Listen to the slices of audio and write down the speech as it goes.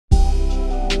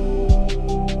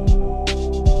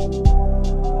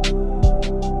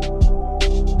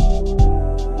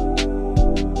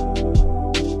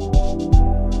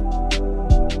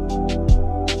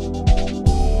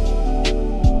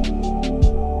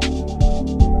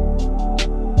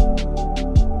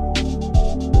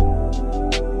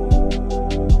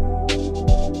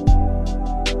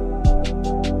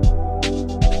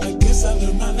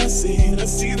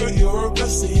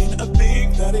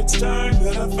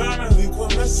finally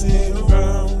quit messing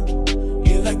around.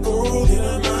 You're like gold in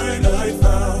a mine I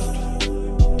found.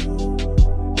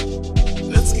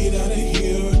 Let's get out of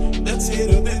here, let's hit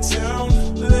up the town.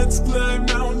 Let's climb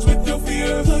mountains with no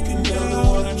fear of looking down. I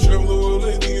wanna travel the world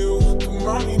with you. Come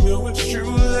on, you know it's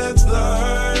true, let's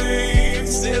fly.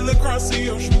 Sail across the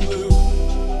ocean blue.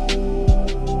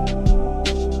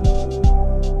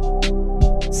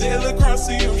 Sail across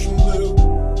the ocean blue.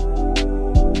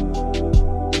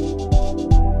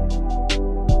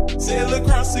 Sail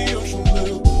across the ocean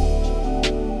blue.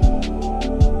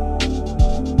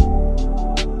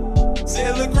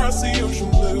 Sail across the ocean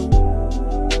blue.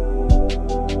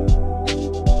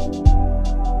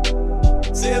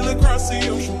 Sail across the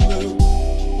ocean blue.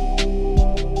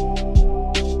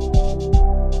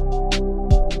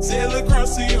 Sail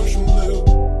across the ocean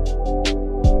blue.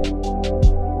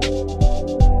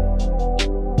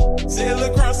 Sail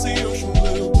across the ocean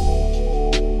blue.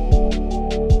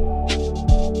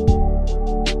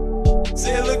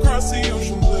 Sail across the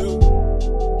ocean blue.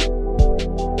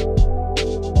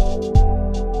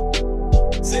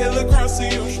 Sail across the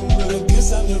ocean blue. I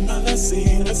guess I learned my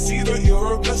lesson. I see that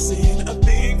you're a blessing. I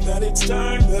think that it's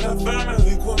time that I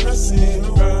finally quit messing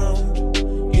around.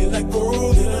 You're like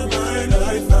gold in a mine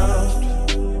I found.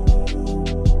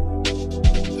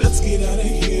 Let's get out of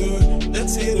here,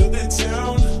 let's hit up the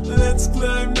town. Let's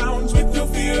climb mountains with no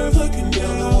fear of looking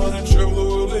down. I wanna travel the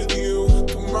world with you.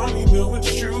 Come on, you know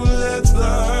it's true, let's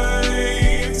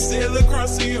fly. Sail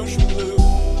across the ocean blue.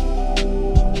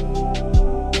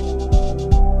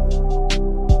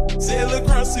 Sail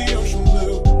across the ocean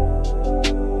blue.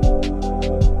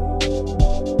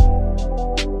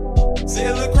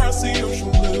 Sail across the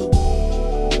ocean blue.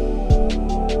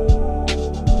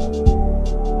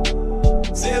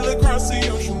 Sail across the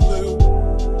ocean blue.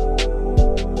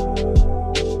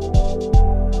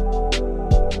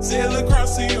 Sail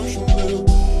across the ocean blue.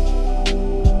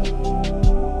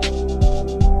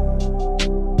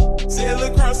 Sail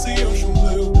across the ocean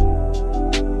blue.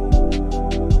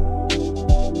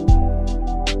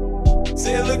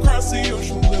 Sail across the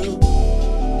ocean blue.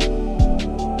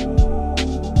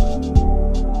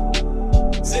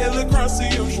 Sail across the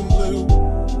ocean blue.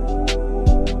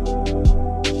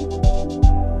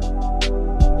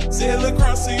 Sail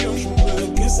across the ocean blue. I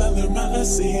guess I learned my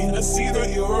lesson. I see that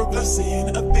you're a blessing.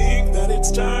 I think that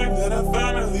it's time that I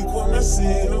finally quit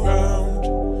messing around.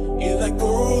 You're like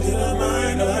gold in a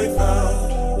mine I found.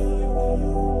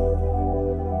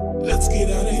 Let's get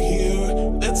out of here,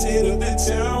 let's hit up the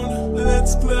town.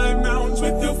 Let's climb mountains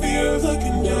with no fear of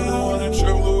looking down. I wanna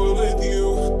travel the world with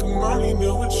you. Come on, you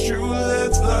know it's true,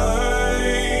 let's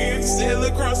fly. Sail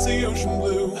across the ocean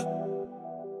blue.